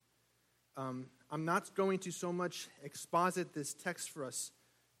I'm not going to so much exposit this text for us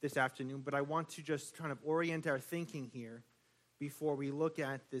this afternoon, but I want to just kind of orient our thinking here before we look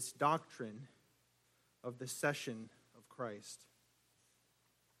at this doctrine of the session of Christ.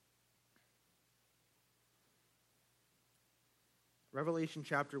 Revelation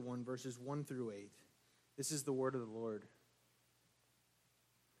chapter 1, verses 1 through 8. This is the word of the Lord.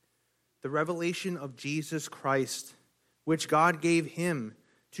 The revelation of Jesus Christ, which God gave him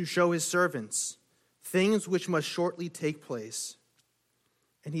to show his servants, things which must shortly take place.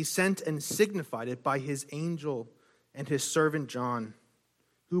 And he sent and signified it by his angel and his servant John,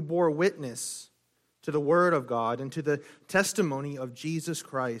 who bore witness to the word of God and to the testimony of Jesus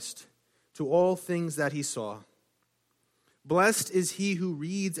Christ, to all things that he saw. Blessed is he who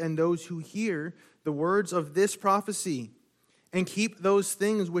reads and those who hear the words of this prophecy, and keep those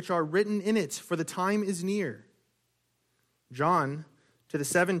things which are written in it, for the time is near. John, to the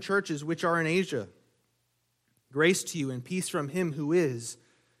 7 churches which are in Asia, grace to you and peace from him who is,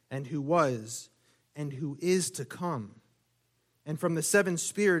 and who was, and who is to come, and from the 7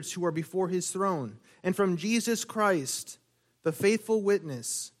 spirits who are before his throne, and from Jesus Christ, the faithful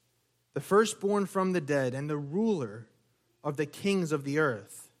witness, the firstborn from the dead, and the ruler of the kings of the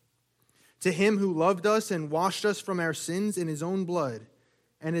earth. To him who loved us and washed us from our sins in his own blood,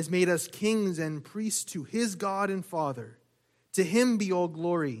 and has made us kings and priests to his God and Father, to him be all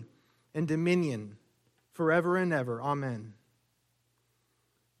glory and dominion forever and ever. Amen.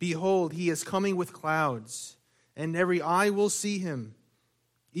 Behold, he is coming with clouds, and every eye will see him,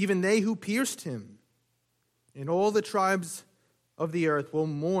 even they who pierced him. And all the tribes of the earth will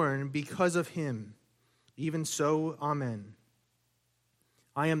mourn because of him. Even so, amen.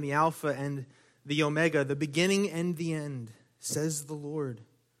 I am the Alpha and the Omega, the beginning and the end, says the Lord,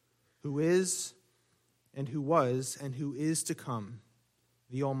 who is, and who was, and who is to come,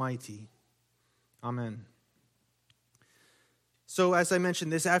 the Almighty. Amen. So, as I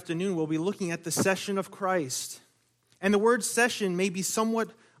mentioned, this afternoon we'll be looking at the session of Christ. And the word session may be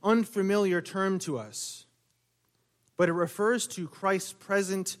somewhat unfamiliar term to us, but it refers to Christ's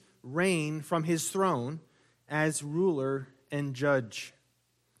present reign from his throne as ruler and judge.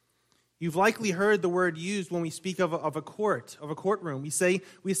 You've likely heard the word used when we speak of a court, of a courtroom. We say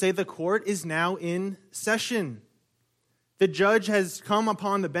the court is now in session. The judge has come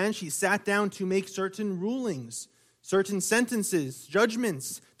upon the bench. He sat down to make certain rulings, certain sentences,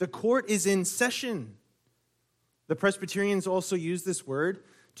 judgments. The court is in session. The Presbyterians also use this word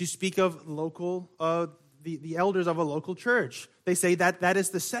to speak of the elders of a local church. They say that is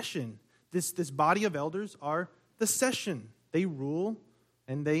the session. This body of elders are the session. They rule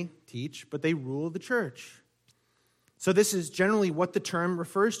and they teach, but they rule the church. So this is generally what the term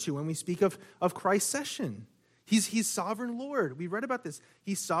refers to when we speak of Christ's session. He's sovereign Lord. We read about this.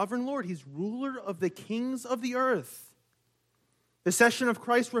 He's sovereign Lord. He's ruler of the kings of the earth. The session of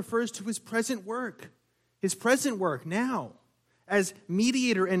Christ refers to his present work now, as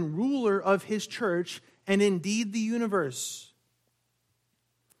mediator and ruler of his church and indeed the universe.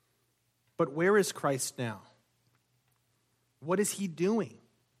 But where is Christ now? What is he doing?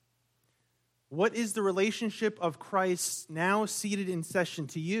 What is the relationship of Christ now seated in session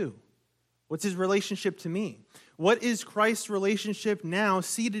to you? What's his relationship to me? What is Christ's relationship now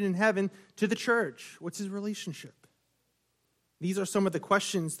seated in heaven to the church? What's his relationship? These are some of the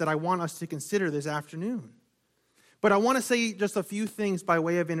questions that I want us to consider this afternoon. But I want to say just a few things by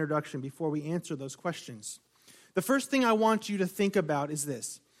way of introduction before we answer those questions. The first thing I want you to think about is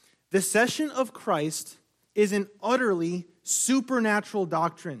this. The session of Christ is an utterly supernatural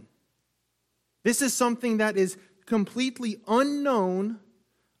doctrine. This is something that is completely unknown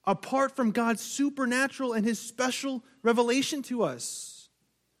apart from God's supernatural and his special revelation to us.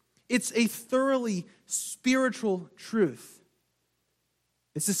 It's a thoroughly spiritual truth.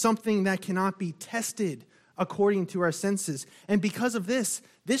 This is something that cannot be tested according to our senses. And because of this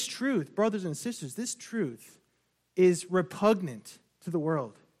truth, brothers and sisters, this truth is repugnant to the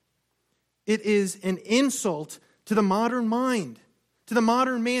world. It is an insult to the modern mind, to the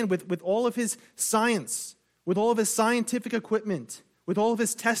modern man with all of his science, with all of his scientific equipment, with all of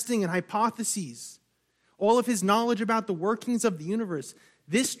his testing and hypotheses, all of his knowledge about the workings of the universe.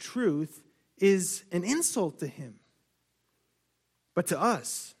 This truth is an insult to him. But to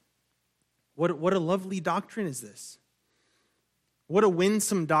us, what a lovely doctrine is this. What a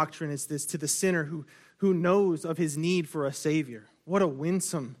winsome doctrine is this to the sinner who knows of his need for a Savior. What a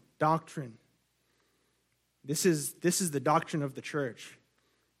winsome doctrine. This is the doctrine of the church.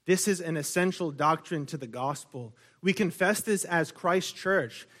 This is an essential doctrine to the gospel. We confess this as Christ's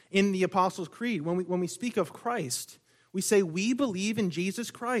church in the Apostles' Creed. When we speak of Christ, we say we believe in Jesus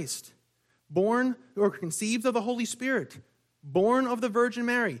Christ, born or conceived of the Holy Spirit, born of the Virgin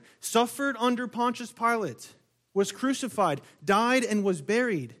Mary, suffered under Pontius Pilate, was crucified, died, and was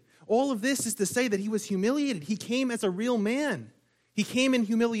buried. All of this is to say that he was humiliated. He came as a real man. He came in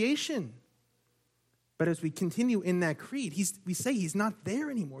humiliation. But as we continue in that creed, we say he's not there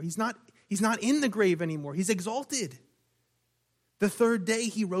anymore. He's not in the grave anymore. He's exalted. The third day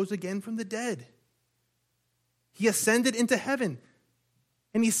he rose again from the dead. He ascended into heaven.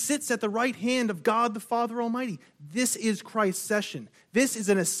 And he sits at the right hand of God the Father Almighty. This is Christ's session. This is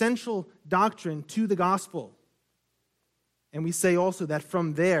an essential doctrine to the gospel. And we say also that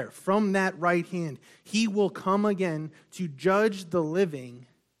from there, from that right hand, he will come again to judge the living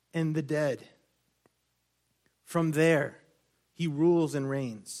and the dead. From there, he rules and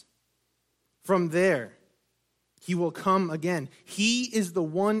reigns. From there, he will come again. He is the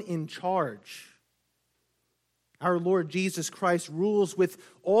one in charge. Our Lord Jesus Christ rules with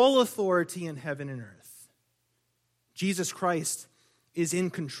all authority in heaven and earth. Jesus Christ is in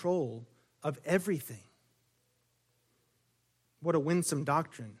control of everything. What a winsome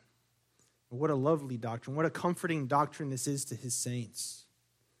doctrine. What a lovely doctrine. What a comforting doctrine this is to his saints.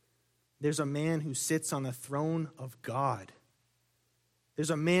 There's a man who sits on the throne of God. There's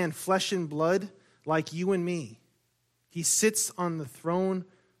a man, flesh and blood, like you and me. He sits on the throne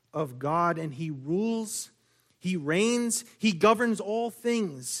of God and he rules, he reigns, he governs all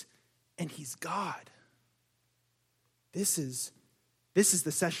things, and he's God. This is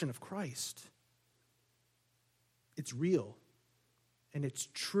the session of Christ. It's real, and it's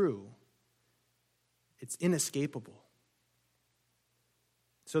true. It's inescapable.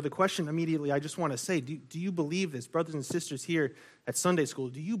 So the question immediately I just want to say, do you believe this? Brothers and sisters here at Sunday school,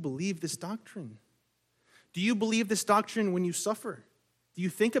 do you believe this doctrine? Do you believe this doctrine when you suffer? Do you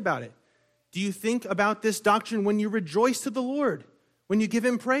think about it? Do you think about this doctrine when you rejoice to the Lord? When you give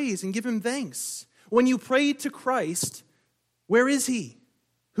him praise and give him thanks? When you pray to Christ, where is he?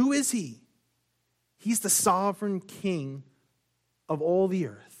 Who is he? He's the sovereign King of all the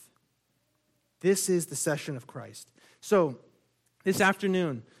earth. This is the session of Christ. So, this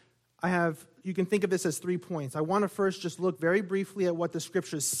afternoon, you can think of this as 3 points. I want to first just look very briefly at what the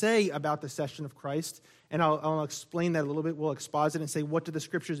scriptures say about the session of Christ, and I'll explain that a little bit. We'll exposit and say, what do the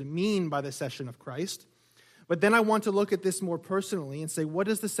scriptures mean by the session of Christ? But then I want to look at this more personally and say, what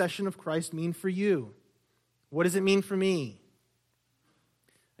does the session of Christ mean for you? What does it mean for me?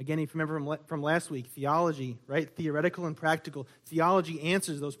 Again, if you remember from last week, theology, right? Theoretical and practical. Theology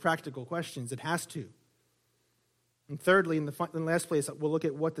answers those practical questions. It has to. And thirdly, in the last place, we'll look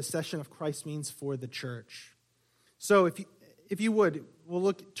at what the session of Christ means for the church. So if you would,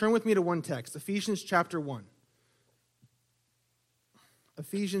 turn with me to one text, Ephesians chapter 1.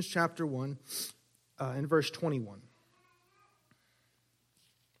 Ephesians chapter 1 and verse 21.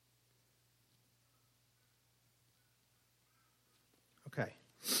 Okay.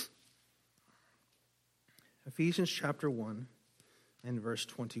 Ephesians chapter 1 and verse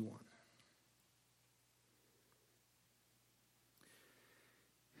 21.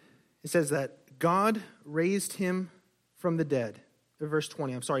 It says that God raised him from the dead. Verse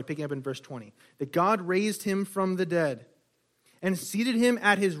 20, picking up in verse 20. That God raised him from the dead and seated him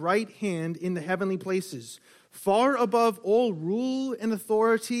at his right hand in the heavenly places, far above all rule and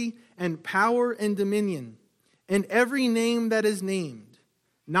authority and power and dominion, and every name that is named,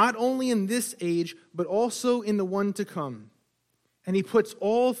 not only in this age, but also in the one to come. And he puts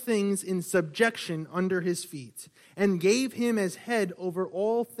all things in subjection under his feet, and gave him as head over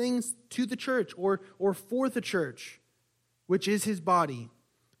all things to the church, or for the church, which is his body,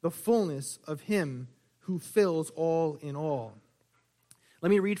 the fullness of him who fills all in all. Let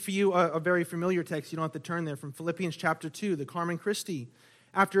me read for you a very familiar text. You don't have to turn there, from Philippians chapter 2, the Carmen Christi.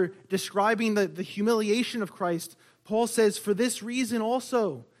 After describing the humiliation of Christ, Paul says, for this reason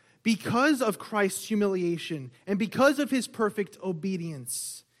also, because of Christ's humiliation and because of his perfect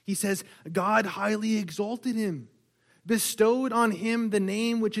obedience, he says, God highly exalted him, bestowed on him the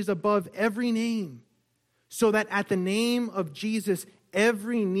name which is above every name, so that at the name of Jesus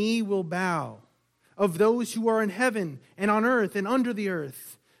every knee will bow, of those who are in heaven and on earth and under the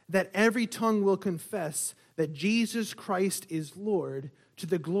earth, that every tongue will confess that Jesus Christ is Lord, to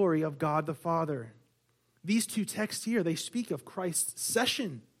the glory of God the Father. These two texts here, they speak of Christ's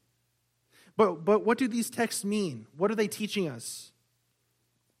session. But what do these texts mean? What are they teaching us?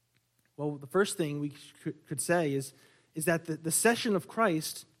 Well, the first thing we could say is that the session of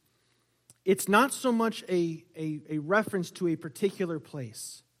Christ, it's not so much a reference to a particular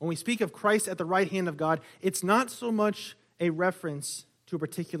place. When we speak of Christ at the right hand of God, it's not so much a reference to a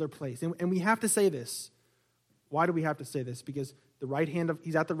particular place. And we have to say this. Why do we have to say this? Because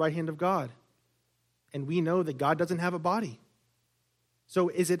he's at the right hand of God. And we know that God doesn't have a body. So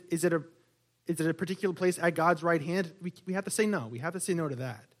is it a particular place at God's right hand? We have to say no. We have to say no to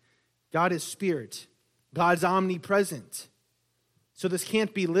that. God is spirit. God's omnipresent. So this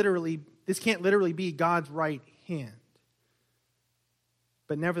can't literally be God's right hand.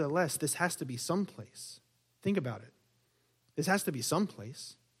 But nevertheless, this has to be someplace. Think about it. This has to be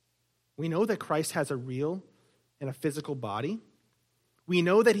someplace. We know that Christ has a real and a physical body. We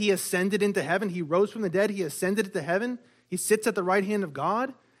know that he ascended into heaven. He rose from the dead. He ascended into heaven. He sits at the right hand of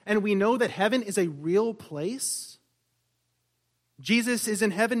God. And we know that heaven is a real place. Jesus is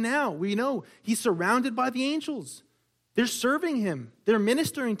in heaven now. We know he's surrounded by the angels. They're serving him. They're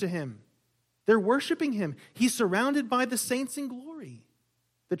ministering to him. They're worshiping him. He's surrounded by the saints in glory.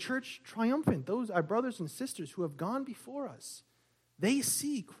 The church triumphant, those our brothers and sisters who have gone before us, they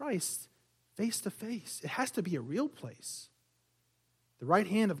see Christ face to face. It has to be a real place. The right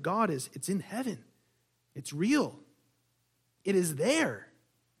hand of God it's in heaven. It's real. It is there.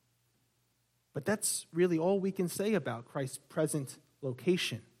 But that's really all we can say about Christ's present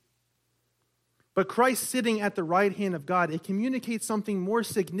location. But Christ sitting at the right hand of God, it communicates something more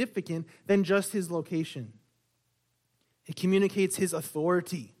significant than just his location. It communicates his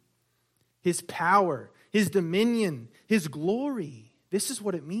authority, his power, his dominion, his glory. This is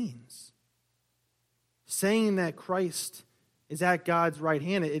what it means. Saying that Christ is at God's right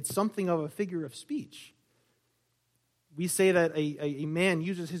hand, it's something of a figure of speech. We say that a man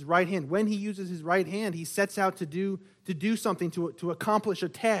uses his right hand. When he uses his right hand, he sets out to do something, to accomplish a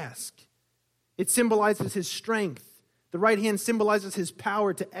task. It symbolizes his strength. The right hand symbolizes his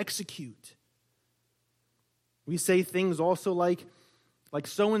power to execute. We say things also like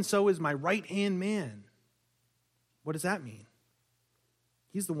so-and-so is my right-hand man. What does that mean?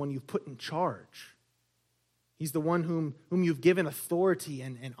 He's the one you've put in charge. He's the one whom you've given authority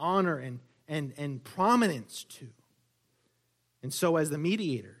and honor and prominence to. And so as the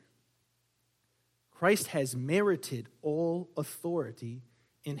mediator, Christ has merited all authority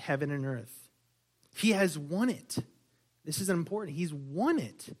in heaven and earth. He has won it. This is important. He's won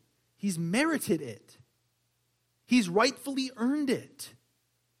it. He's merited it. He's rightfully earned it.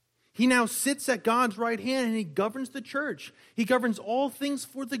 He now sits at God's right hand and he governs the church. He governs all things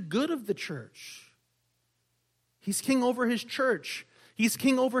for the good of the church. He's king over his church. He's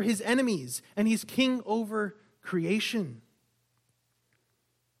king over his enemies. And he's king over creation.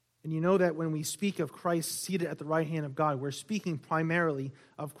 And you know that when we speak of Christ seated at the right hand of God, we're speaking primarily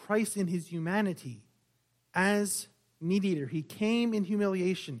of Christ in his humanity as mediator. He came in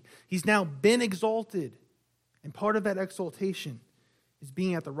humiliation. He's now been exalted. And part of that exaltation is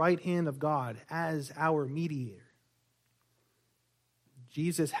being at the right hand of God as our mediator.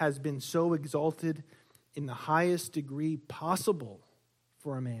 Jesus has been so exalted in the highest degree possible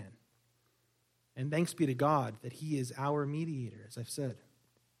for a man. And thanks be to God that he is our mediator, as I've said.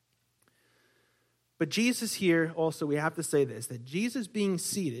 But Jesus here, also, we have to say this, that Jesus being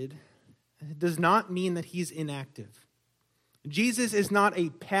seated does not mean that he's inactive. Jesus is not a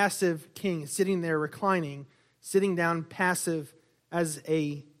passive king sitting there reclining, sitting down passive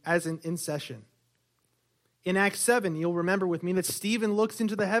in session. In Acts 7, you'll remember with me that Stephen looks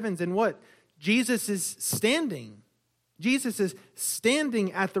into the heavens and what? Jesus is standing. Jesus is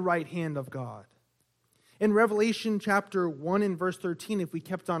standing at the right hand of God. In Revelation chapter 1 and verse 13, if we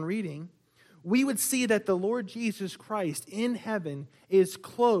kept on reading, we would see that the Lord Jesus Christ in heaven is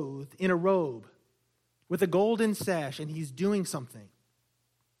clothed in a robe with a golden sash, and he's doing something.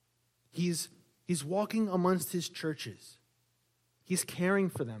 He's walking amongst his churches. He's caring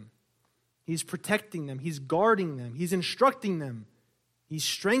for them. He's protecting them. He's guarding them. He's instructing them. He's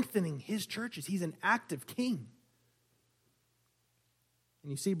strengthening his churches. He's an active king.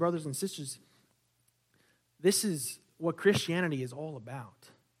 And you see, brothers and sisters, this is what Christianity is all about.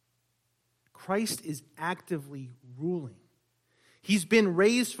 Christ is actively ruling. He's been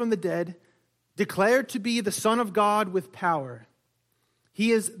raised from the dead, declared to be the Son of God with power.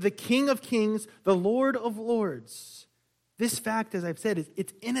 He is the King of kings, the Lord of lords. This fact, as I've said,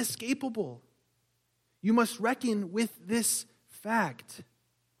 it's inescapable. You must reckon with this fact.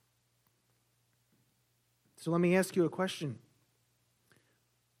 So let me ask you a question.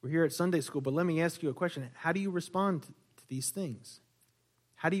 We're here at Sunday school, but let me ask you a question. How do you respond to these things?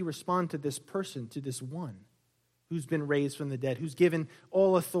 How do you respond to this person, to this one who's been raised from the dead, who's given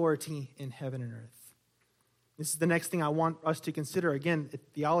all authority in heaven and earth? This is the next thing I want us to consider. Again,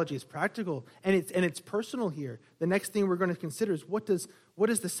 theology is practical and it's personal here. The next thing we're going to consider is what does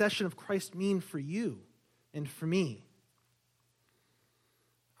the session of Christ mean for you and for me?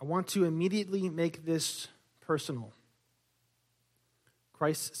 I want to immediately make this personal.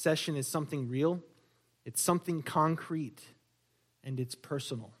 Christ's session is something real. It's something concrete, and it's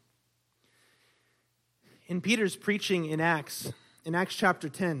personal. In Peter's preaching in Acts chapter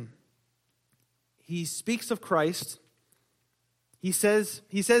 10, he speaks of Christ. He says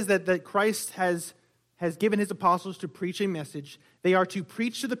that Christ has given his apostles to preach a message. They are to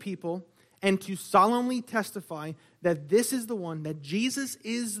preach to the people and to solemnly testify that this is the one, that Jesus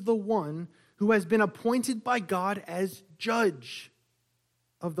is the one who has been appointed by God as judge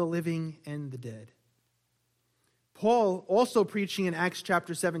of the living and the dead. Paul, also preaching in Acts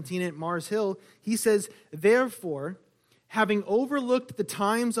chapter 17 at Mars Hill, he says, therefore, having overlooked the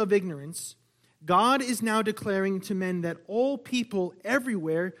times of ignorance, God is now declaring to men that all people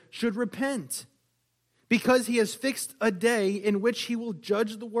everywhere should repent, because he has fixed a day in which he will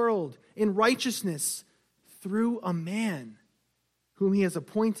judge the world in righteousness through a man whom he has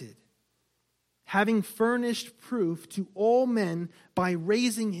appointed, having furnished proof to all men by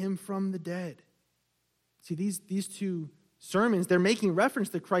raising him from the dead. See, these two sermons, they're making reference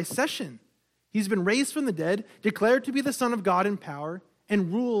to Christ's session. He's been raised from the dead, declared to be the Son of God in power,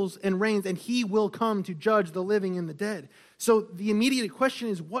 and rules and reigns, and he will come to judge the living and the dead. So the immediate question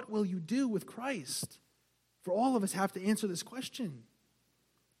is, what will you do with Christ? For all of us have to answer this question.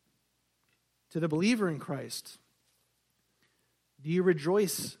 To the believer in Christ, do you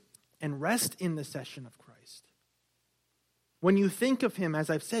rejoice and rest in the session of Christ? When you think of him, as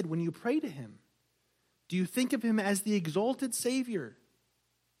I've said, when you pray to him, do you think of him as the exalted Savior?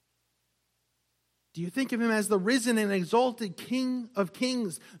 Do you think of him as the risen and exalted King of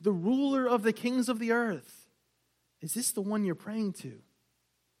kings, the ruler of the kings of the earth? Is this the one you're praying to?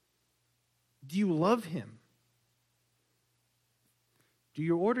 Do you love him? Do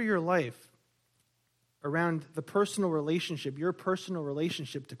you order your life around the personal relationship, your personal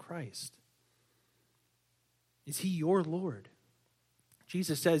relationship to Christ? Is he your Lord?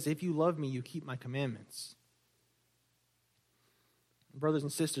 Jesus says, if you love me, you keep my commandments. Brothers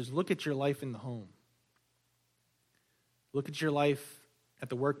and sisters, look at your life in the home. Look at your life at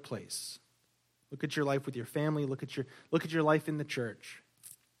the workplace. Look at your life with your family. Look at your life in the church.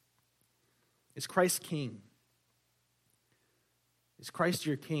 Is Christ king? Is Christ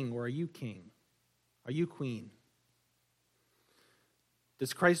your king, or are you king? Are you queen?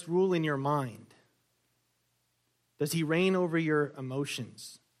 Does Christ rule in your mind? Does he reign over your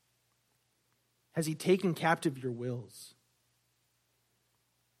emotions? Has he taken captive your wills?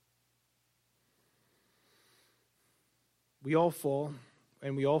 We all fall,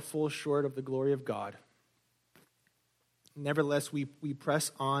 and we all fall short of the glory of God. Nevertheless, we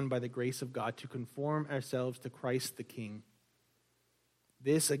press on by the grace of God to conform ourselves to Christ the King.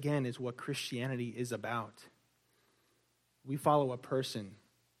 This, again, is what Christianity is about. We follow a person,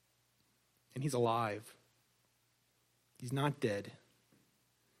 and he's alive. He's not dead.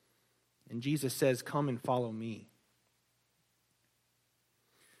 And Jesus says, come and follow me.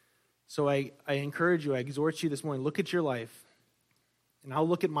 So I encourage you, I exhort you this morning, look at your life, and I'll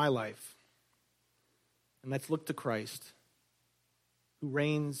look at my life. And let's look to Christ, who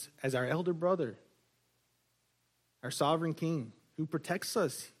reigns as our elder brother, our sovereign King, who protects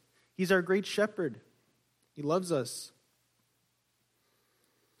us. He's our great shepherd. He loves us.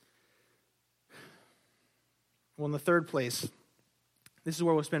 Well, in the third place, this is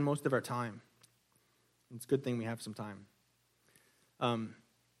where we'll spend most of our time. It's a good thing we have some time. I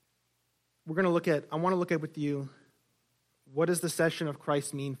want to look at with you, what does the session of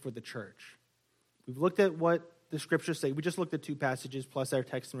Christ mean for the church? We've looked at what the scriptures say. We just looked at two passages plus our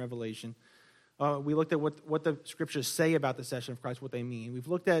text in Revelation. We looked at what the scriptures say about the session of Christ, what they mean. We've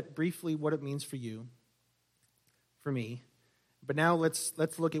looked at briefly what it means for you, for me. But now let's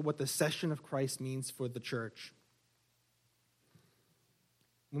look at what the session of Christ means for the church.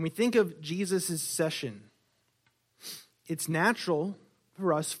 When we think of Jesus' session, it's natural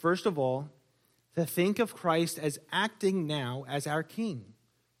for us, first of all, to think of Christ as acting now as our king.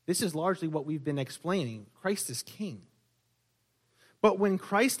 This is largely what we've been explaining. Christ is king. But when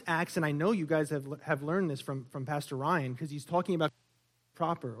Christ acts, and I know you guys have learned this from Pastor Ryan, because he's talking about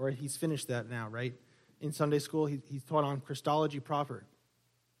proper, or he's finished that now, right? In Sunday school, he's taught on Christology proper.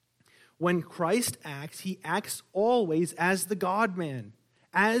 When Christ acts, he acts always as the God-man,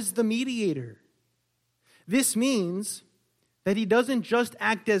 as the mediator. This means that he doesn't just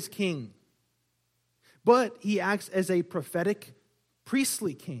act as king, but he acts as a prophetic,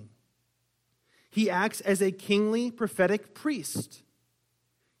 priestly king. He acts as a kingly, prophetic priest.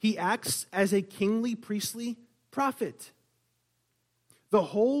 He acts as a kingly, priestly prophet. The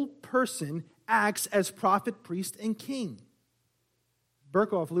whole person acts as prophet, priest, and king.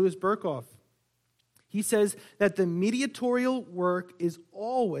 Louis Berkhoff, he says that the mediatorial work is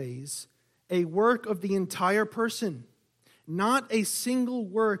always a work of the entire person. Not a single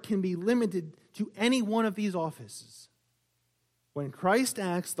work can be limited to any one of these offices. When Christ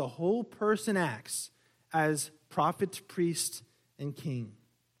acts, the whole person acts as prophet, priest, and king.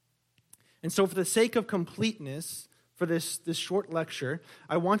 And so for the sake of completeness, for this short lecture,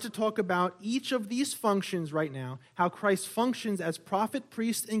 I want to talk about each of these functions right now, how Christ functions as prophet,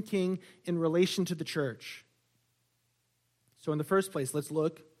 priest, and king in relation to the church. So in the first place, let's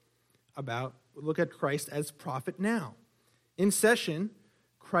look at Christ as prophet now. In session,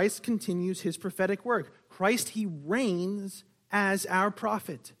 Christ continues his prophetic work. Christ, he reigns as our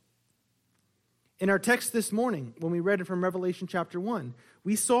prophet. In our text this morning, when we read it from Revelation chapter 1,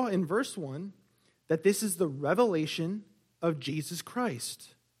 we saw in verse 1 that this is the revelation of Jesus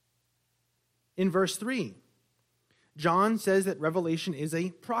Christ. In verse 3, John says that Revelation is a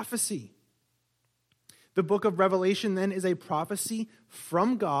prophecy. The book of Revelation then is a prophecy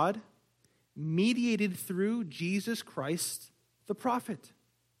from God, mediated through Jesus Christ, the prophet.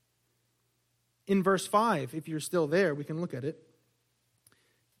 In verse 5, if you're still there, we can look at it.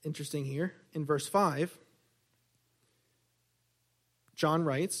 Interesting here. In verse 5, John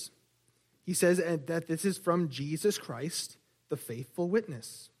writes, he says that this is from Jesus Christ, the faithful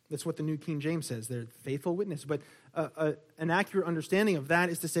witness. That's what the New King James says. They're faithful witness. But an accurate understanding of that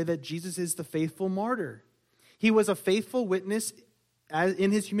is to say that Jesus is the faithful martyr. He was a faithful witness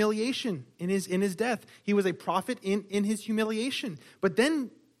in his humiliation, in his death. He was a prophet in his humiliation. But then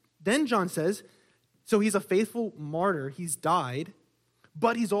John says, so he's a faithful martyr. He's died,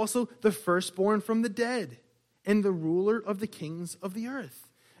 but he's also the firstborn from the dead and the ruler of the kings of the earth.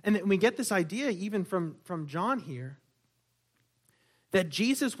 And we get this idea even from John here, that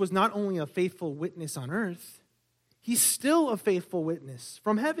Jesus was not only a faithful witness on earth, he's still a faithful witness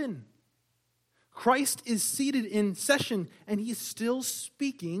from heaven. Christ is seated in session, and he's still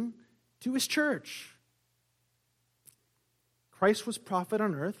speaking to his church. Christ was prophet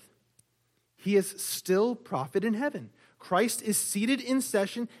on earth. He is still prophet in heaven. Christ is seated in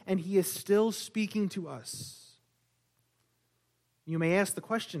session, and he is still speaking to us. You may ask the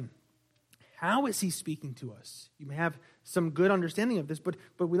question, how is he speaking to us? You may have some good understanding of this, but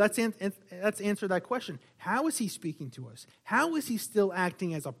let's answer that question. How is he speaking to us? How is he still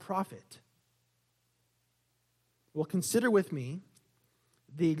acting as a prophet? Well, consider with me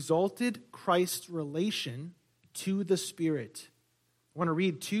the exalted Christ's relation to the Spirit. I want to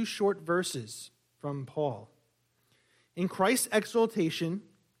read 2 short verses from Paul. In Christ's exaltation,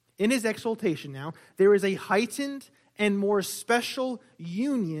 in his exaltation now, there is a heightened and more special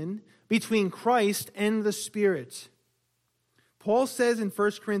union between Christ and the Spirit. Paul says in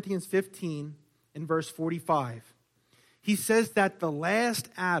 1 Corinthians 15, in verse 45, he says that the last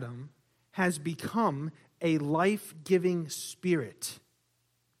Adam has become a life-giving spirit.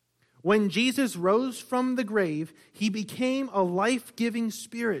 When Jesus rose from the grave, he became a life-giving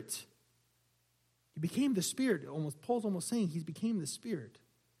spirit. He became the Spirit. Paul's almost saying he became the Spirit.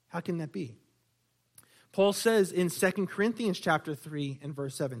 How can that be? Paul says in 2 Corinthians chapter 3 and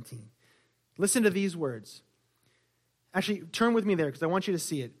verse 17, listen to these words. Actually, turn with me there because I want you to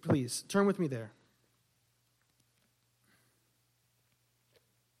see it. Please, turn with me there.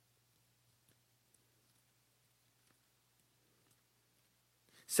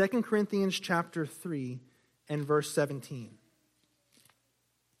 Second Corinthians chapter 3 and verse 17.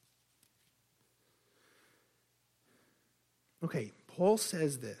 Okay, Paul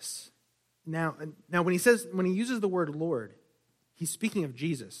says this. Now when he uses the word Lord, he's speaking of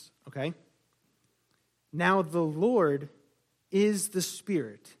Jesus, okay? Now the Lord is the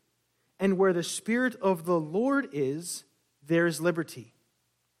Spirit, and where the Spirit of the Lord is, there is liberty.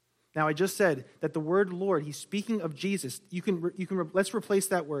 Now I just said that the word Lord, he's speaking of Jesus. Let's replace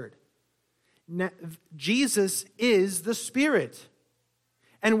that word. Now, Jesus is the Spirit,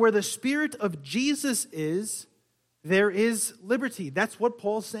 and where the Spirit of Jesus is, there is liberty. That's what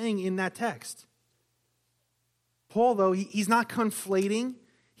Paul's saying in that text. Paul, though, he's not conflating,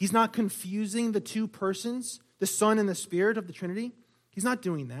 he's not confusing the two persons, the Son and the Spirit of the Trinity. He's not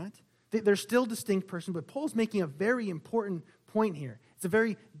doing that. They're still distinct persons, but Paul's making a very important point here. It's a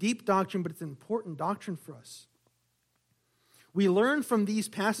very deep doctrine, but it's an important doctrine for us. We learn from these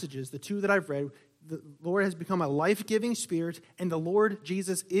passages, the two that I've read, the Lord has become a life-giving Spirit, and the Lord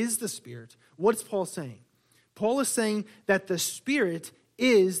Jesus is the Spirit. What's Paul saying? Paul is saying that the Spirit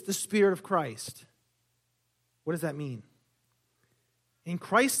is the Spirit of Christ. What does that mean? In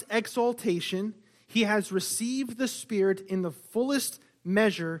Christ's exaltation, he has received the Spirit in the fullest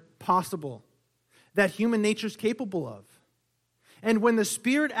measure possible that human nature is capable of. And when the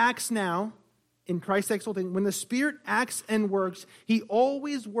Spirit acts now in Christ's exaltation, when the Spirit acts and works, he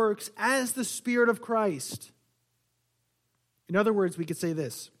always works as the Spirit of Christ. In other words, we could say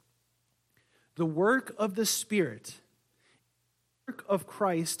this: the work of the Spirit, the work of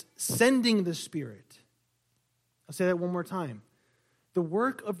Christ sending the Spirit. I'll say that one more time. The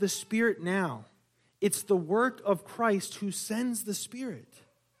work of the Spirit now, it's the work of Christ who sends the Spirit.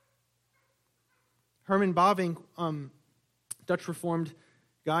 Herman Bavinck, Dutch Reformed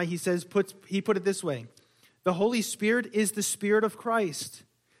guy, he put it this way: the Holy Spirit is the Spirit of Christ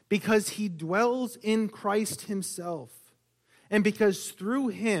because he dwells in Christ himself, and because through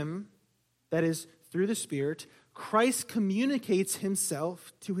him, that is, through the Spirit, Christ communicates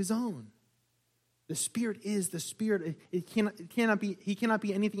himself to his own. The Spirit is the Spirit. He cannot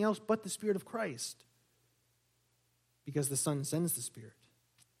be anything else but the Spirit of Christ, because the Son sends the Spirit.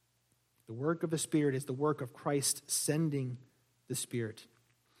 The work of the Spirit is the work of Christ sending the Spirit.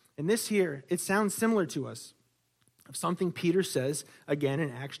 And this here, it sounds similar to us of something Peter says again in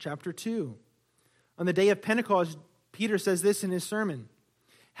Acts chapter 2. On the day of Pentecost, Peter says this in his sermon: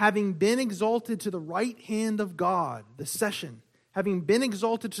 having been exalted to the right hand of God, the session, having been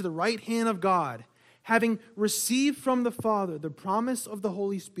exalted to the right hand of God, having received from the Father the promise of the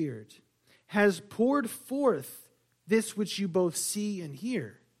Holy Spirit, has poured forth this which you both see and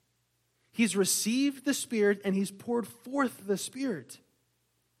hear. He's received the Spirit and he's poured forth the Spirit.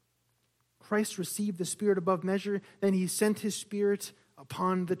 Christ received the Spirit above measure, then he sent his Spirit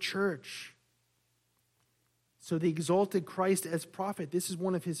upon the church. So the exalted Christ as prophet, this is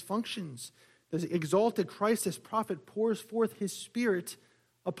one of his functions. The exalted Christ as prophet pours forth his Spirit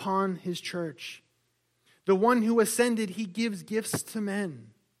upon his church. The one who ascended, he gives gifts to men.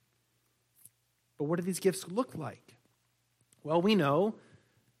 But what do these gifts look like? Well, we know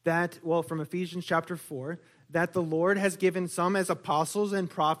that, from Ephesians chapter 4, that the Lord has given some as apostles and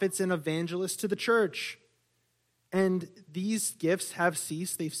prophets and evangelists to the church. And these gifts have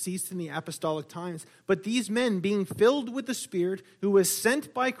ceased. They've ceased in the apostolic times. But these men, being filled with the Spirit, who was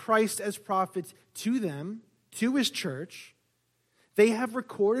sent by Christ as prophet to them, to his church, they have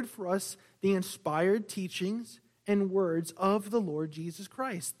recorded for us the inspired teachings and words of the Lord Jesus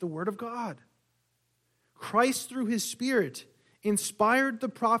Christ, the Word of God. Christ, through his Spirit, inspired the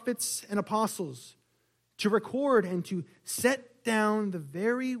prophets and apostles to record and to set down the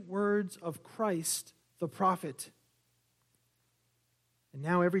very words of Christ, the prophet. And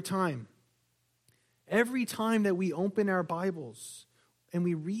now every time that we open our Bibles and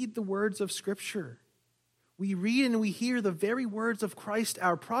we read the words of Scripture, we read and we hear the very words of Christ,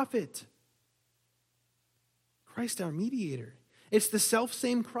 our prophet, Christ, our mediator. It's the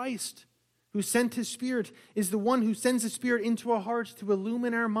selfsame Christ who sent his Spirit, is the one who sends his Spirit into our hearts to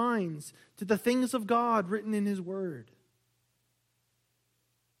illumine our minds to the things of God written in his Word.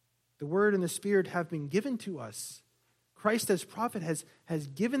 The Word and the Spirit have been given to us. Christ as prophet has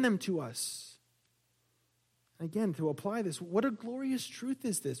given them to us. Again, to apply this, what a glorious truth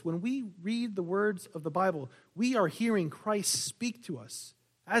is this. When we read the words of the Bible, we are hearing Christ speak to us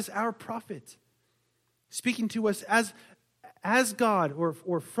as our prophet, speaking to us as God,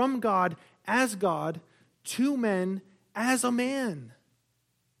 or from God as God, to men as a man.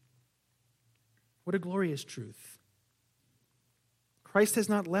 What a glorious truth. Christ has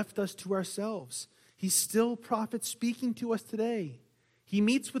not left us to ourselves. He's still prophet speaking to us today. He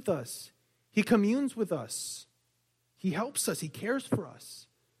meets with us. He communes with us. He helps us. He cares for us.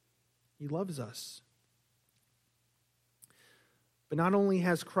 He loves us. But not only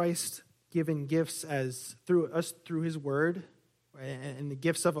has Christ given gifts through his word and the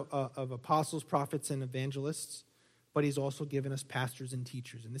gifts of apostles, prophets, and evangelists, but he's also given us pastors and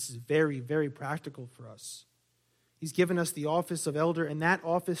teachers. And this is very, very practical for us. He's given us the office of elder, and that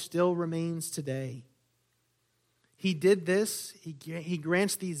office still remains today. He did this. He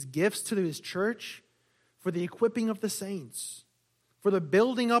grants these gifts to his church for the equipping of the saints, for the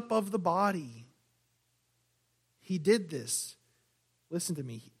building up of the body. He did this. Listen to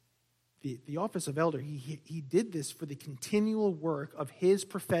me. The office of elder, he did this for the continual work of his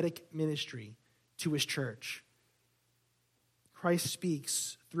prophetic ministry to his church. Christ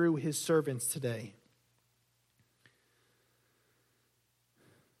speaks through his servants today.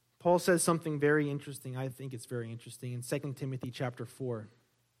 Paul says something very interesting. I think it's very interesting in 2 Timothy chapter 4.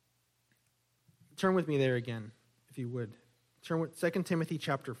 Turn with me there again, if you would. Turn with 2 Timothy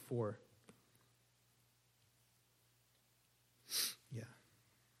chapter 4. Yeah.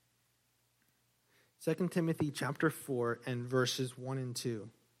 2 Timothy chapter 4 and verses 1 and 2.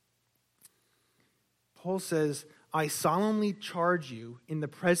 Paul says, I solemnly charge you in the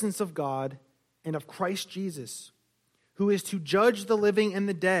presence of God and of Christ Jesus, who is to judge the living and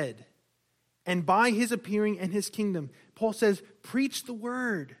the dead, and by his appearing and his kingdom. Paul says, preach the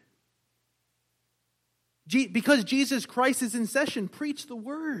word. Because Jesus Christ is in session, preach the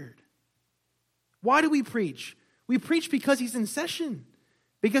word. Why do we preach? We preach because he's in session,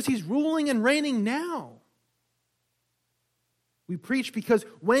 because he's ruling and reigning now. We preach because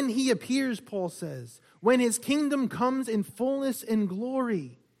when he appears, Paul says, when his kingdom comes in fullness and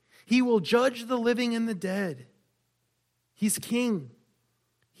glory, he will judge the living and the dead. He's king.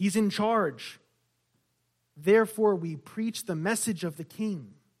 He's in charge. Therefore, we preach the message of the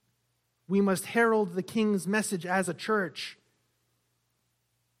king. We must herald the king's message as a church.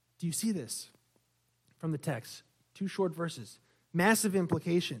 Do you see this from the text? 2 short verses. Massive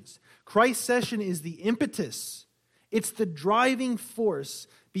implications. Christ's session is the impetus. It's the driving force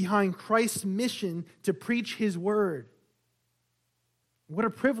behind Christ's mission to preach his word. What a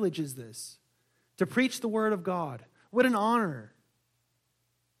privilege is this, to preach the word of God. What an honor.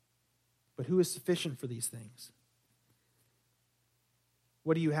 But who is sufficient for these things?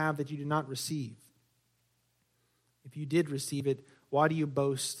 What do you have that you did not receive? If you did receive it, why do you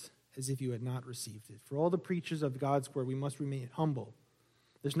boast as if you had not received it? For all the preachers of God's word, we must remain humble.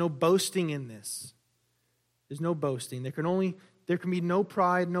 There's no boasting in this. There's no boasting. There can be no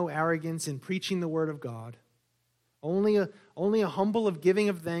pride, no arrogance in preaching the word of God. Only a humble of giving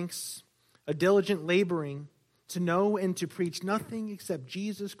of thanks, a diligent laboring to know and to preach nothing except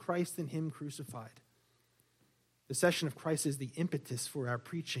Jesus Christ and him crucified. The session of Christ is the impetus for our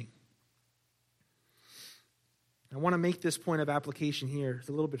preaching. I want to make this point of application here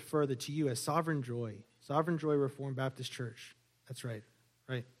a little bit further to you as Sovereign Joy. Sovereign Joy Reformed Baptist Church. That's right.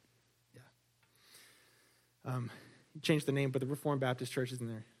 Right? Yeah. You changed the name, but the Reformed Baptist Church isn't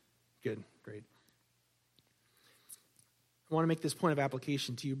there. Good. Great. I want to make this point of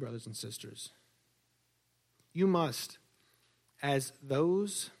application to you, brothers and sisters. You must, as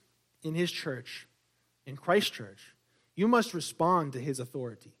those in his church, in Christ's church, you must respond to his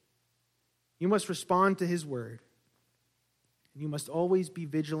authority. You must respond to his word. You must always be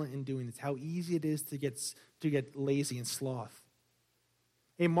vigilant in doing this. How easy it is to get lazy and sloth.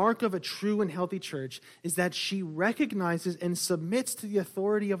 A mark of a true and healthy church is that she recognizes and submits to the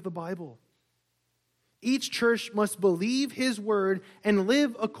authority of the Bible. Each church must believe his word and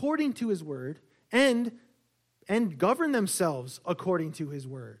live according to his word and govern themselves according to his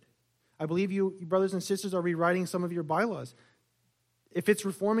word. I believe you brothers and sisters are rewriting some of your bylaws. If it's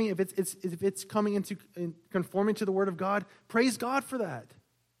reforming, if it's coming into conforming to the word of God, praise God for that.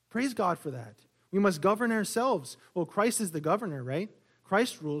 Praise God for that. We must govern ourselves. Well, Christ is the governor, right?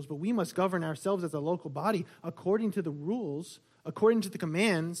 Christ rules, but we must govern ourselves as a local body according to the rules, according to the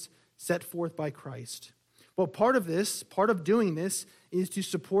commands set forth by Christ. Well, part of doing this is to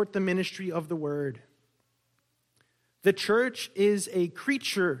support the ministry of the word. The church is a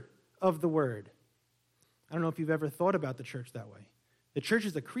creature of the word. I don't know if you've ever thought about the church that way. The church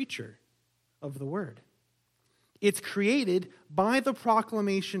is a creature of the word. It's created by the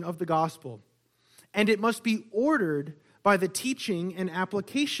proclamation of the gospel, and it must be ordered by the teaching and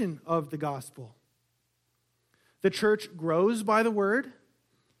application of the gospel. The church grows by the word.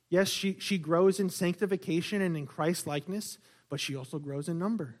 Yes, she grows in sanctification and in Christ-likeness, but she also grows in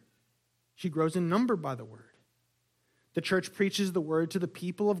number. She grows in number by the word. The church preaches the word to the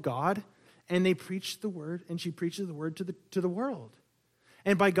people of God, and they preach the word, and she preaches the word to the world.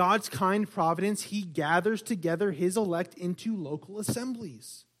 And by God's kind providence, he gathers together his elect into local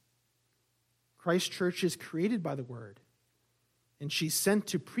assemblies. Christ's church is created by the word, and she's sent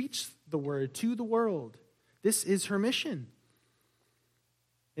to preach the word to the world. This is her mission.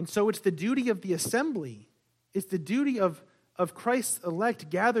 And so it's the duty of the assembly, it's the duty of Christ's elect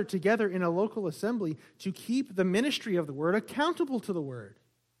gathered together in a local assembly to keep the ministry of the word accountable to the word.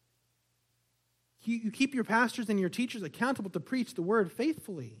 You keep your pastors and your teachers accountable to preach the word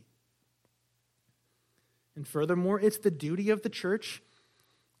faithfully. And furthermore, it's the duty of the church,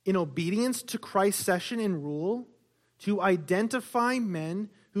 in obedience to Christ's session and rule, to identify men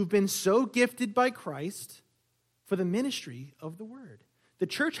who've been so gifted by Christ for the ministry of the word. The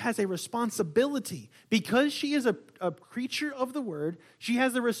church has a responsibility. Because she is a creature of the word, she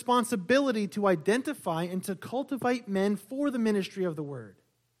has a responsibility to identify and to cultivate men for the ministry of the word.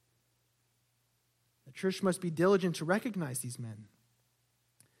 The church must be diligent to recognize these men.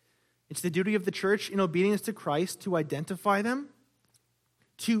 It's the duty of the church, in obedience to Christ, to identify them,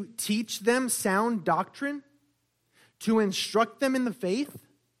 to teach them sound doctrine, to instruct them in the faith,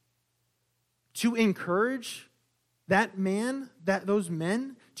 to encourage those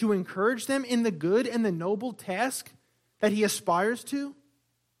men, to encourage them in the good and the noble task that he aspires to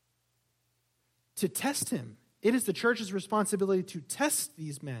test him. It is the church's responsibility to test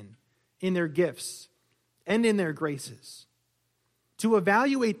these men in their gifts and in their graces, to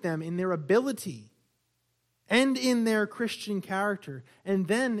evaluate them in their ability and in their Christian character, and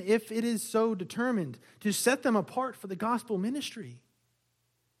then, if it is so determined, to set them apart for the gospel ministry.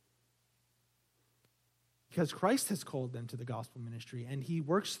 Because Christ has called them to the gospel ministry, and he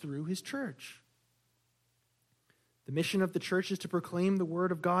works through his church. The mission of the church is to proclaim the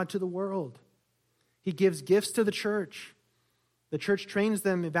word of God to the world. He gives gifts to the church. The church trains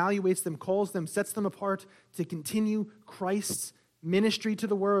them, evaluates them, calls them, sets them apart to continue Christ's ministry to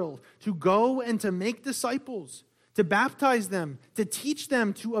the world, to go and to make disciples, to baptize them, to teach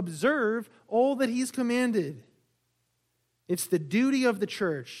them to observe all that he's commanded. It's the duty of the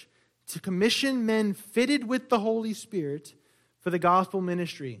church to commission men fitted with the Holy Spirit for the gospel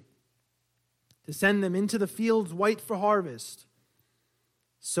ministry, to send them into the fields white for harvest,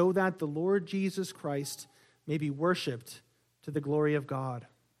 so that the Lord Jesus Christ may be worshiped to the glory of God.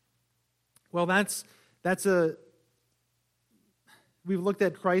 Well, we've looked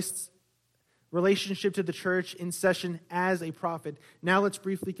at Christ's relationship to the church in session as a prophet. Now let's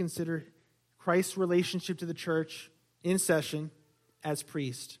briefly consider Christ's relationship to the church in session as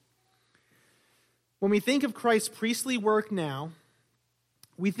priest. When we think of Christ's priestly work now,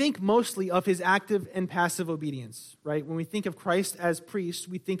 we think mostly of his active and passive obedience, right? When we think of Christ as priest,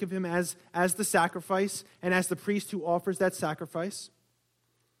 we think of him as the sacrifice and as the priest who offers that sacrifice.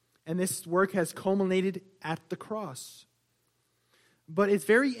 And this work has culminated at the cross. But it's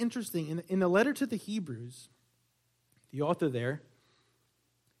very interesting. In the letter to the Hebrews, the author there,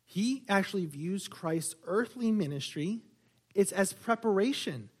 he actually views Christ's earthly ministry, it's as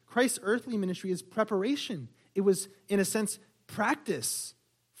preparation. Christ's earthly ministry is preparation. It was, in a sense, practice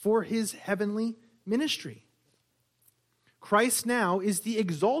for his heavenly ministry. Christ now is the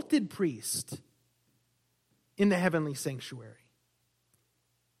exalted priest in the heavenly sanctuary.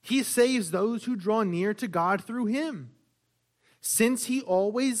 He saves those who draw near to God through him, since he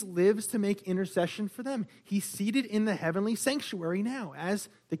always lives to make intercession for them. He's seated in the heavenly sanctuary now as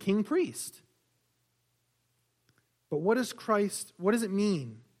the king priest. But what does it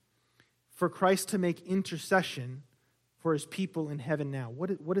mean for Christ to make intercession for his people in heaven now?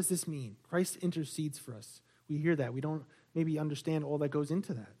 What does this mean? Christ intercedes for us. We hear that. We don't maybe understand all that goes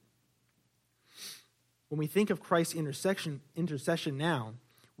into that. When we think of Christ's intercession now,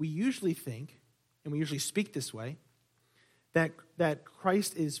 we usually think, and we usually speak this way, that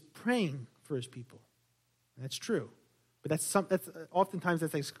Christ is praying for his people. And that's true. But that's oftentimes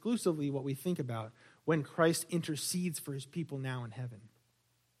exclusively what we think about when Christ intercedes for his people now in heaven.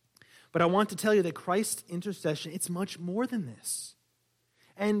 But I want to tell you that Christ's intercession, it's much more than this.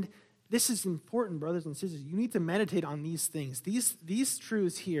 And this is important, brothers and sisters. You need to meditate on these things. These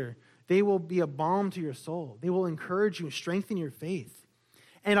truths here, they will be a balm to your soul. They will encourage you, strengthen your faith.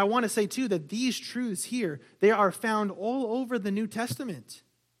 And I want to say, too, that these truths here, they are found all over the New Testament,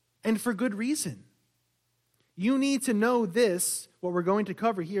 and for good reason. You need to know this, what we're going to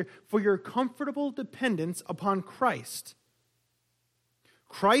cover here, for your comfortable dependence upon Christ.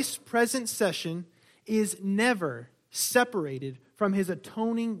 Christ's present session is never separated from his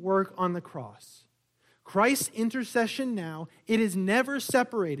atoning work on the cross. Christ's intercession now, it is never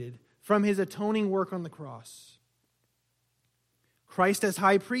separated from his atoning work on the cross. Christ as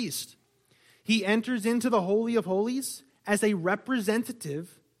high priest, he enters into the Holy of Holies as a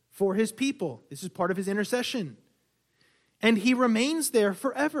representative for his people. This is part of his intercession. And he remains there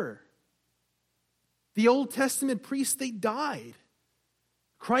forever. The Old Testament priests, they died.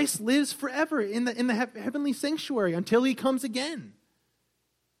 Christ lives forever in the heavenly sanctuary until he comes again.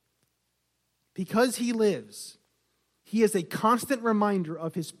 Because he lives, he is a constant reminder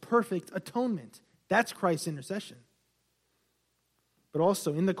of his perfect atonement. That's Christ's intercession. But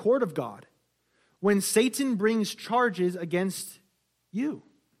also in the court of God, when Satan brings charges against you,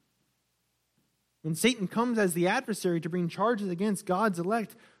 when Satan comes as the adversary to bring charges against God's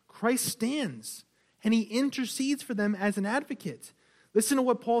elect, Christ stands and he intercedes for them as an advocate. Listen to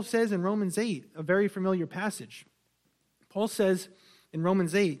what Paul says in Romans 8, a very familiar passage. Paul says in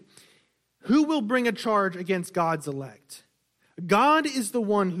Romans 8, "Who will bring a charge against God's elect? God is the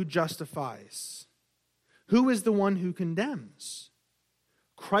one who justifies. Who is the one who condemns?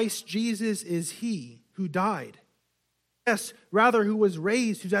 Christ Jesus is he who died. Yes, rather who was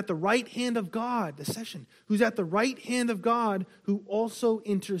raised, who's at the right hand of God," the session, "who's at the right hand of God, who also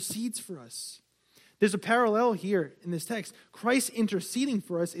intercedes for us." There's a parallel here in this text. Christ interceding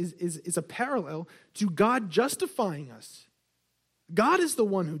for us is a parallel to God justifying us. God is the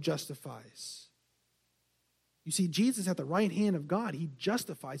one who justifies. You see, Jesus at the right hand of God, he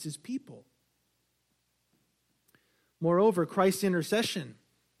justifies his people. Moreover, Christ's intercession,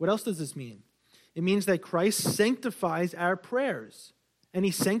 What else does this mean? It means that Christ sanctifies our prayers, and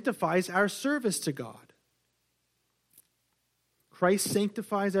he sanctifies our service to God. Christ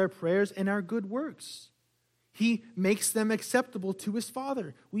sanctifies our prayers and our good works. He makes them acceptable to his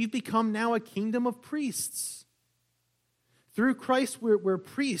Father. We've become now a kingdom of priests. Through Christ, we're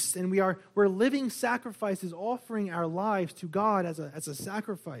priests, and we're living sacrifices, offering our lives to God as a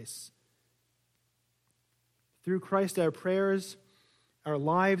sacrifice. Through Christ, our prayers, our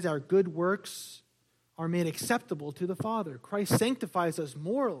lives, our good works are made acceptable to the Father. Christ sanctifies us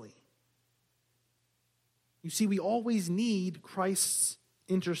morally. You see, we always need Christ's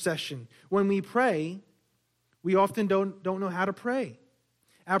intercession. When we pray, we often don't know how to pray.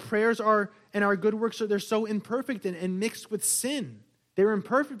 Our prayers and our good works they're so imperfect and mixed with sin. They're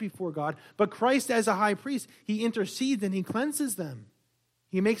imperfect before God. But Christ, as a high priest, he intercedes and he cleanses them.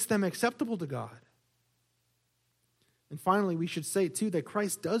 He makes them acceptable to God. And finally, we should say, too, that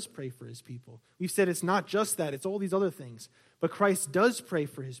Christ does pray for his people. We've said it's not just that, it's all these other things. But Christ does pray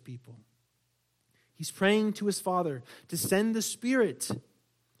for his people. He's praying to his Father to send the Spirit,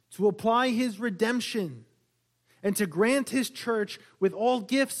 to apply his redemption, and to grant his church with all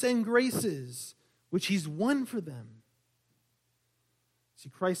gifts and graces, which he's won for them. See,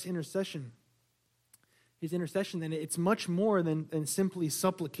 Christ's intercession, his intercession, then it's much more than simply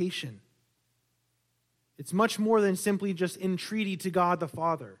supplication. It's much more than simply just entreaty to God the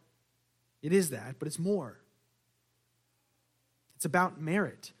Father. It is that, but it's more. It's about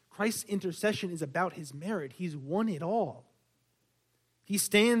merit. Christ's intercession is about his merit. He's won it all. He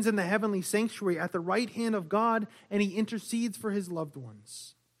stands in the heavenly sanctuary at the right hand of God, and he intercedes for his loved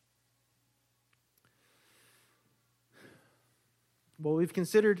ones. Well, we've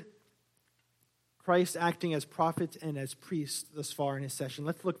considered Christ acting as prophet and as priest thus far in his session.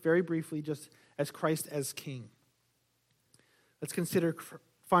 Let's look very briefly just as Christ as king. Let's consider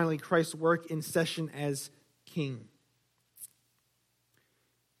finally Christ's work in session as king.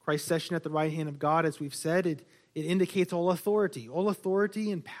 Christ's session at the right hand of God, as we've said, it indicates all authority. All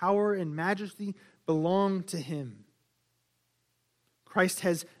authority and power and majesty belong to him. Christ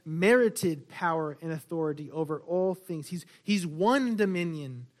has merited power and authority over all things. He's won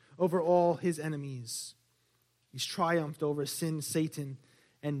dominion over all his enemies. He's triumphed over sin, Satan,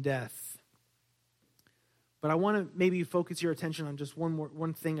 and death. But I want to maybe focus your attention on just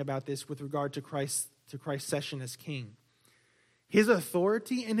one thing about this with regard to Christ's session as king. His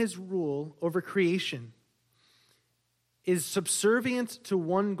authority and his rule over creation is subservient to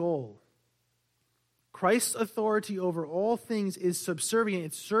one goal. Christ's authority over all things is subservient.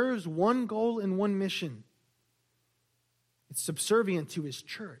 It serves one goal and one mission. It's subservient to his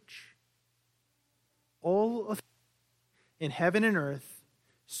church. All authority in heaven and earth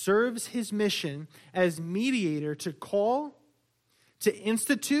serves his mission as mediator to call, to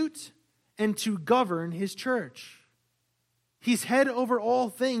institute, and to govern his church. He's head over all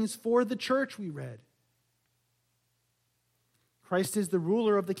things for the church, we read. Christ is the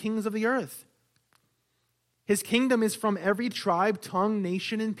ruler of the kings of the earth. His kingdom is from every tribe, tongue,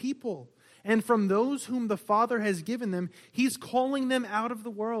 nation, and people. And from those whom the Father has given them, he's calling them out of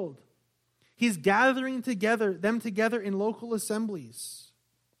the world. He's gathering them together in local assemblies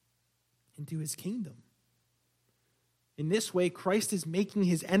into his kingdom. In this way, Christ is making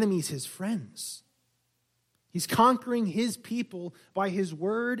his enemies his friends. He's conquering his people by his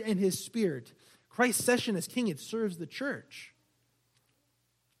word and his spirit. Christ's session as king, it serves the church.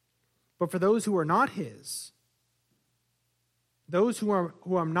 But for those who are not his, those who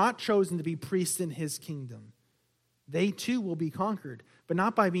are not chosen to be priests in his kingdom, they too will be conquered, but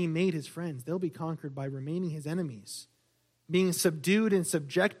not by being made his friends. They'll be conquered by remaining his enemies, being subdued and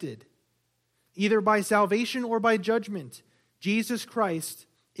subjected, either by salvation or by judgment. Jesus Christ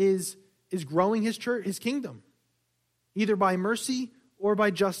is growing his church, his kingdom, either by mercy or by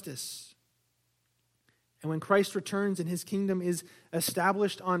justice. And when Christ returns and his kingdom is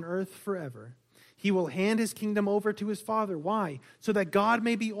established on earth forever, he will hand his kingdom over to his Father. Why? So that God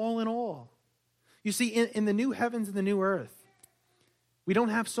may be all in all. You see, in the new heavens and the new earth, we don't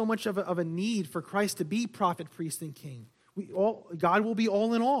have so much of a need for Christ to be prophet, priest, and king. God will be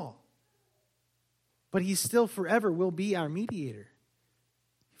all in all. But he still forever will be our mediator.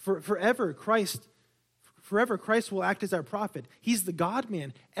 Forever Christ will act as our prophet. He's the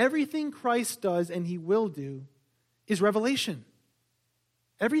God-man. Everything Christ does and he will do is revelation.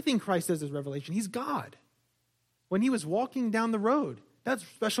 Everything Christ does is revelation. He's God. When he was walking down the road, that's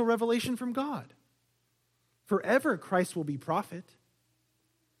special revelation from God. Forever Christ will be prophet.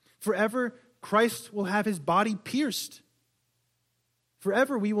 Forever Christ will have his body pierced.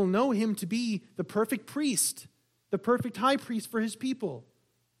 Forever we will know him to be the perfect priest, the perfect high priest for his people.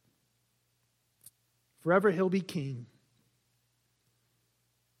 Forever he'll be king.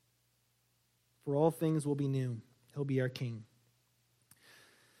 For all things will be new. He'll be our king.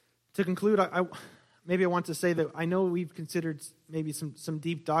 To conclude, I want to say that I know we've considered maybe some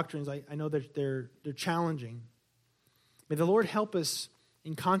deep doctrines. I know that they're challenging. May the Lord help us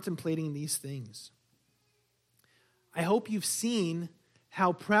in contemplating these things. I hope you've seen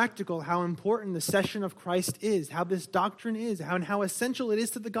how practical, how important the session of Christ is, how this doctrine is, and how essential it is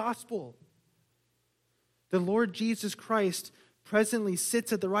to the gospel. The Lord Jesus Christ presently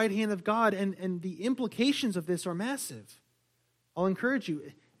sits at the right hand of God, and the implications of this are massive. I'll encourage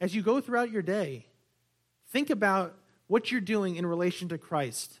you, as you go throughout your day, think about what you're doing in relation to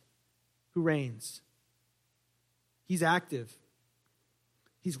Christ, who reigns. He's active.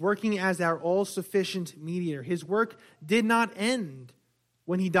 He's working as our all-sufficient mediator. His work did not end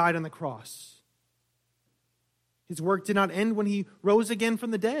when he died on the cross. His work did not end when he rose again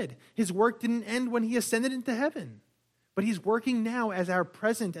from the dead. His work didn't end when he ascended into heaven. But he's working now as our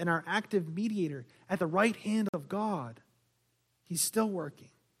present and our active mediator at the right hand of God. He's still working.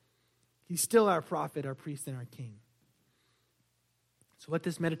 He's still our prophet, our priest, and our king. So let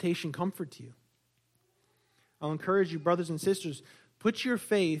this meditation comfort you. I'll encourage you, brothers and sisters, put your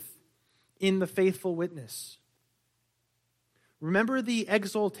faith in the faithful witness. Remember the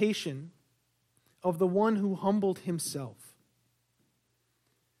exaltation of the one who humbled himself.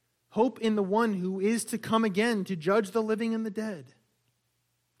 Hope in the one who is to come again to judge the living and the dead.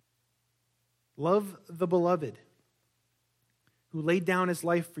 Love the beloved who laid down his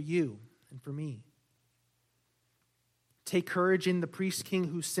life for you and for me. Take courage in the priest king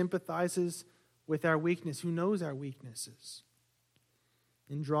who sympathizes with our weakness, who knows our weaknesses.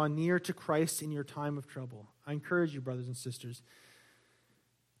 And draw near to Christ in your time of trouble. I encourage you, brothers and sisters.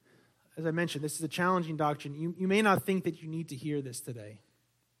 As I mentioned, this is a challenging doctrine. You may not think that you need to hear this today.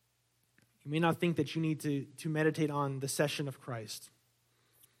 You may not think that you need to meditate on the session of Christ.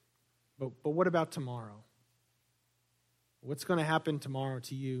 But what about tomorrow? What's going to happen tomorrow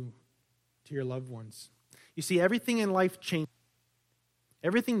to you, to your loved ones? You see, everything in life changes.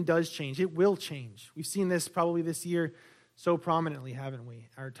 Everything does change. It will change. We've seen this probably this year so prominently, haven't we?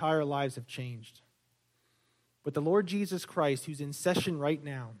 Our entire lives have changed. But the Lord Jesus Christ, who's in session right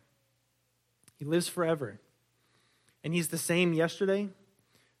now, he lives forever. And he's the same yesterday,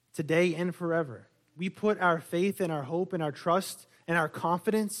 today, and forever. We put our faith and our hope and our trust and our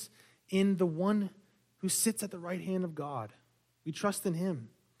confidence in the one who sits at the right hand of God. We trust in him.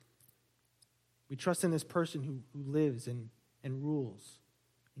 We trust in this person who lives and rules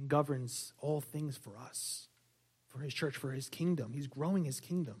and governs all things for us, for his church, for his kingdom. He's growing his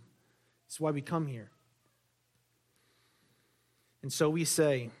kingdom. That's why we come here. And so we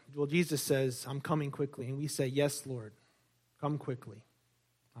say, well, Jesus says, I'm coming quickly. And we say, yes, Lord, come quickly.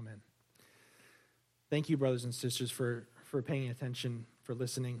 Amen. Thank you, brothers and sisters, for paying attention, for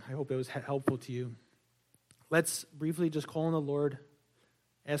listening. I hope it was helpful to you. Let's briefly just call on the Lord.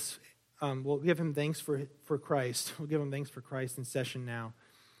 We'll give him thanks for Christ. We'll give him thanks for Christ in session now.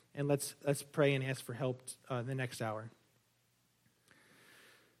 And let's pray and ask for help the next hour.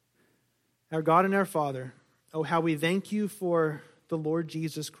 Our God and our Father, oh, how we thank you for the Lord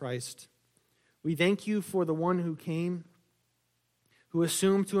Jesus Christ. We thank you for the one who came, who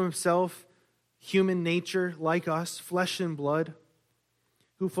assumed to himself human nature like us, flesh and blood,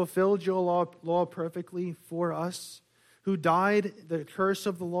 who fulfilled your law perfectly for us, who died the curse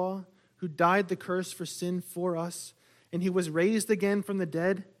of the law, who died the curse for sin for us, and he was raised again from the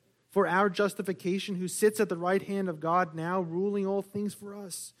dead for our justification, who sits at the right hand of God now, ruling all things for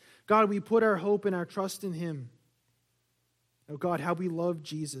us. God, we put our hope and our trust in him. Oh God, how we love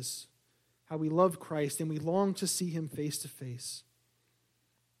Jesus, how we love Christ, and we long to see him face to face.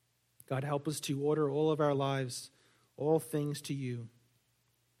 God, help us to order all of our lives, all things to you.